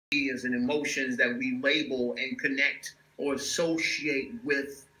ideas and emotions that we label and connect or associate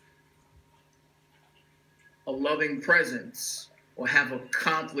with a loving presence or have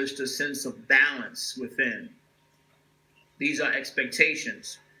accomplished a sense of balance within. These are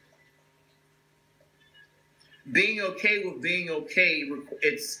expectations. Being okay with being okay,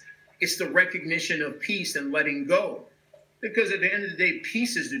 it's the recognition of peace and letting go. Because at the end of the day,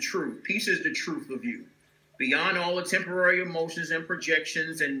 peace is the truth. Peace is the truth of you. Beyond all the temporary emotions and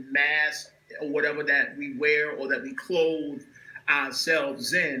projections and masks or whatever that we wear or that we clothe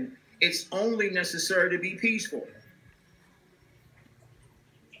ourselves in, it's only necessary to be peaceful.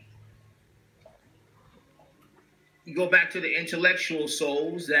 You go back to the intellectual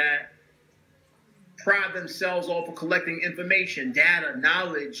souls that pride themselves off of collecting information, data,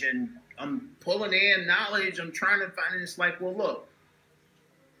 knowledge, and I'm pulling in knowledge. I'm trying to find it. It's like, well, look,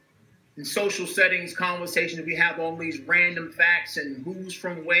 in social settings, conversations, we have all these random facts and who's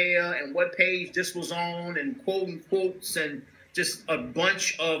from where and what page this was on and quoting quotes and just a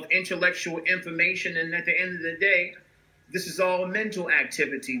bunch of intellectual information. And at the end of the day, this is all mental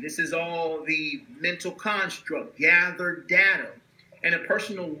activity. This is all the mental construct, gathered data. And a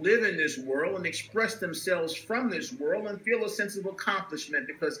person will live in this world and express themselves from this world and feel a sense of accomplishment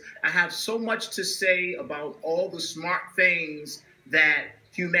because I have so much to say about all the smart things that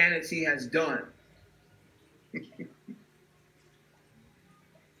humanity has done.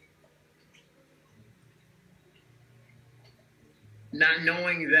 Not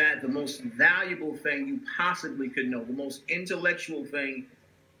knowing that the most valuable thing you possibly could know, the most intellectual thing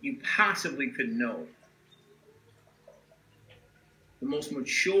you possibly could know, the most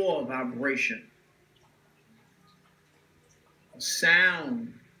mature vibration,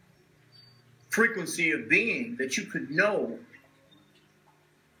 sound, frequency of being that you could know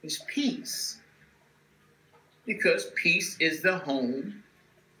is peace. Because peace is the home,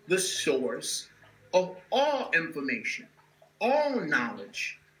 the source of all information, all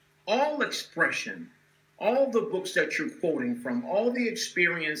knowledge, all expression, all the books that you're quoting from, all the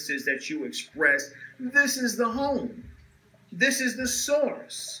experiences that you express. This is the home. This is the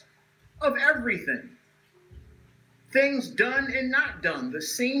source of everything. Things done and not done, the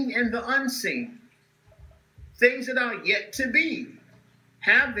seen and the unseen. Things that are yet to be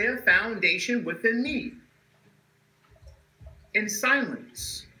have their foundation within me. In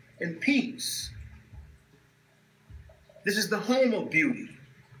silence, in peace. This is the home of beauty.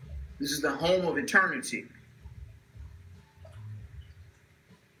 This is the home of eternity.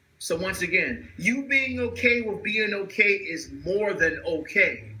 So once again, you being okay with being okay is more than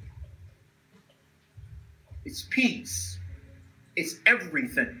okay. It's peace. It's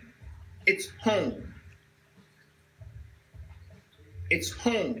everything. It's home. It's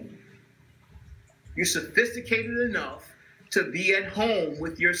home. You're sophisticated enough to be at home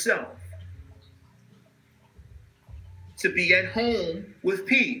with yourself. To be at home with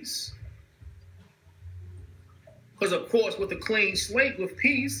peace. Because of course, with a clean slate, with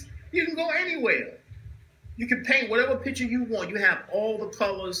peace, you can go anywhere. You can paint whatever picture you want. You have all the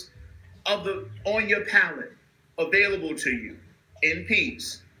colors on your palette available to you in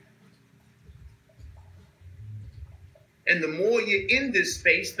peace. And the more you're in this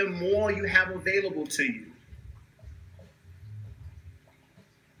space, the more you have available to you.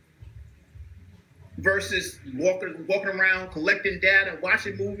 Versus walking around collecting data,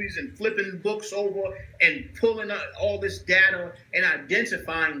 watching movies and flipping books over and pulling out all this data and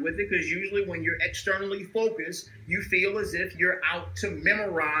identifying with it. Because usually when you're externally focused, you feel as if you're out to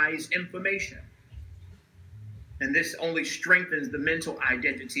memorize information. And this only strengthens the mental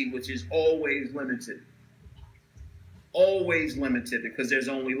identity, which is always limited. Always limited because there's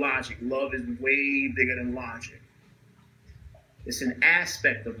only logic. Love is way bigger than logic. It's an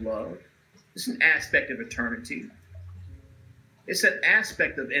aspect of love. It's an aspect of eternity. It's an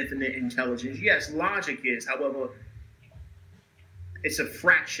aspect of infinite intelligence. Yes, logic is, however, it's a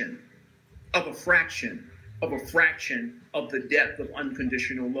fraction of a fraction of a fraction of the depth of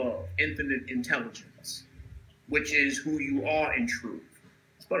unconditional love, infinite intelligence, which is who you are in truth.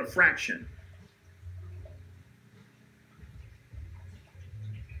 It's but a fraction.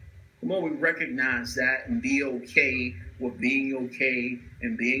 The more we recognize that and be okay with being okay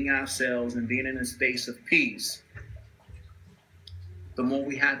and being ourselves and being in a space of peace, the more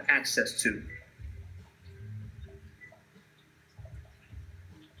we have access to.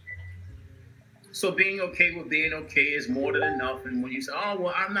 So being okay with being okay is more than enough. And when you say, oh,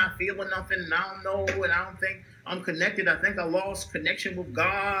 well, I'm not feeling nothing and I don't know and I don't think I'm connected. I think I lost connection with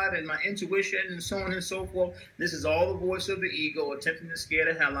God and my intuition and so on and so forth. This is all the voice of the ego attempting to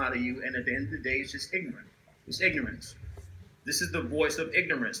scare the hell out of you. And at the end of the day, it's just ignorant. It's ignorance. This is the voice of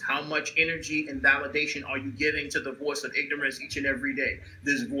ignorance. How much energy and validation are you giving to the voice of ignorance each and every day?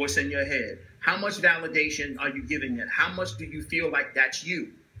 This voice in your head. How much validation are you giving it? How much do you feel like that's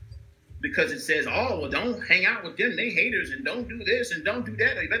you? Because it says, oh, well, don't hang out with them. They haters, and don't do this and don't do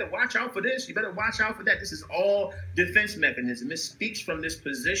that. You better watch out for this. You better watch out for that. This is all defense mechanism. It speaks from this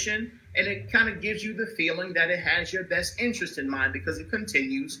position, and it kind of gives you the feeling that it has your best interest in mind because it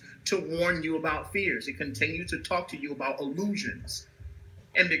continues to warn you about fears. It continues to talk to you about illusions.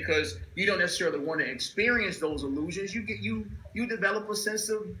 And because you don't necessarily want to experience those illusions, you develop a sense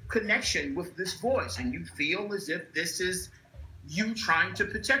of connection with this voice, and you feel as if this is you trying to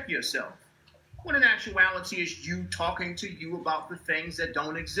protect yourself, when in actuality is you talking to you about the things that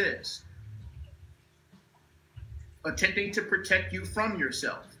don't exist, attempting to protect you from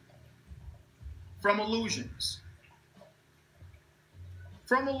yourself, from illusions,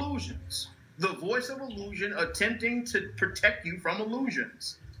 the voice of illusion attempting to protect you from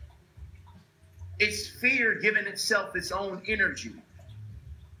illusions. It's fear giving itself its own energy.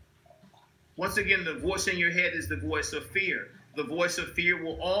 Once again, the voice in your head is the voice of fear. The voice of fear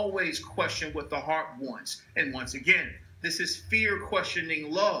will always question what the heart wants. And once again, this is fear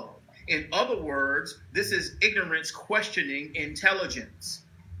questioning love. In other words, this is ignorance questioning intelligence,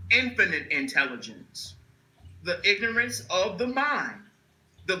 infinite intelligence, the ignorance of the mind,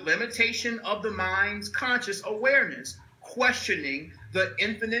 the limitation of the mind's conscious awareness, questioning the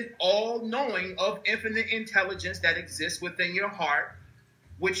infinite all-knowing of infinite intelligence that exists within your heart,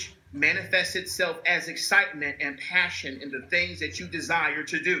 which manifests itself as excitement and passion in the things that you desire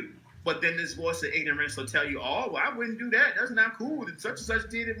to do. But then this voice of ignorance will tell you, oh, well, I wouldn't do that. That's not cool. And such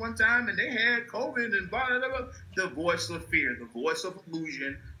did it one time, and they had COVID and blah, blah, blah. The voice of fear, the voice of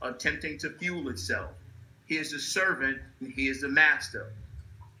illusion attempting to fuel itself. He is the servant, and he is the master.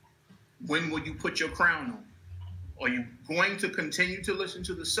 When will you put your crown on? Are you going to continue to listen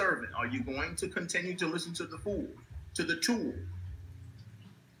to the servant? Are you going to continue to listen to the fool, to the tool?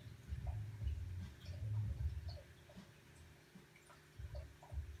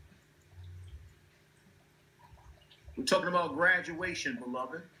 We're talking about graduation,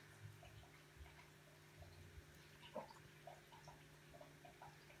 beloved.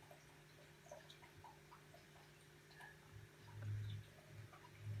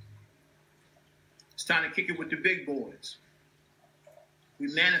 It's time to kick it with the big boys.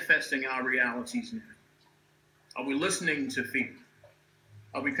 We're manifesting our realities now. Are we listening to fear?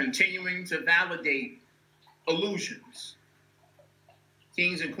 Are we continuing to validate illusions?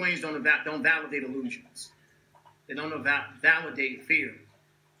 Kings and queens don't validate illusions. They don't validate fear.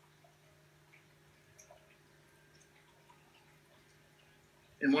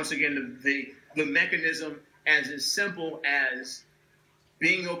 And once again, the mechanism as simple as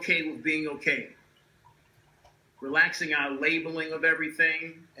being okay with being okay. Relaxing our labeling of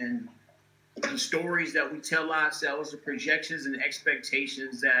everything and the stories that we tell ourselves, the projections and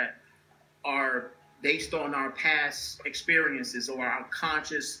expectations that are based on our past experiences or our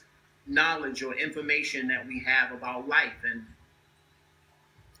conscious knowledge or information that we have about life. And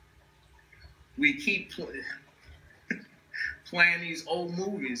we keep playing these old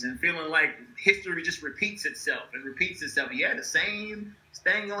movies and feeling like history just repeats itself and repeats itself. Yeah, the same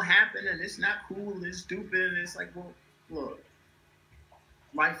thing gonna happen, and it's not cool, and it's stupid, and it's like, well, look,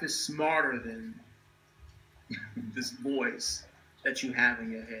 life is smarter than this voice that you have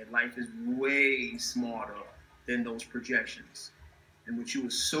in your head. Life is way smarter than those projections and what you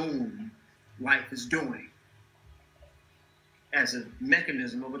assume life is doing as a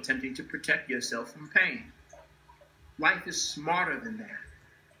mechanism of attempting to protect yourself from pain. Life is smarter than that.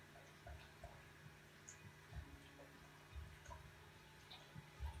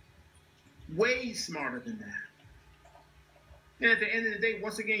 Way smarter than that. And at the end of the day,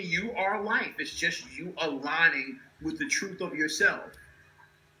 once again, you are life. It's just you aligning with the truth of yourself,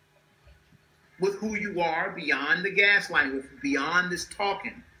 with who you are beyond the gaslighting, beyond this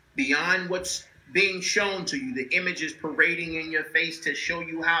talking, beyond what's being shown to you, the images parading in your face to show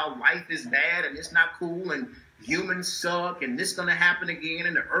you how life is bad and it's not cool and humans suck and this gonna happen again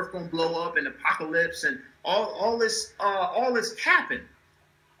and the earth gonna blow up and apocalypse and all this capping.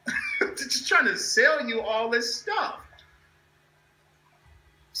 Just trying to sell you all this stuff.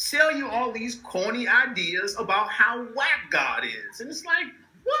 Sell you all these corny ideas about how whack God is. And it's like,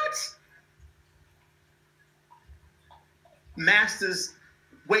 what? Masters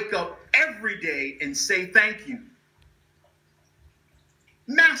wake up every day and say thank you.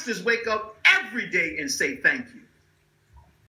 Masters wake up every day and say thank you.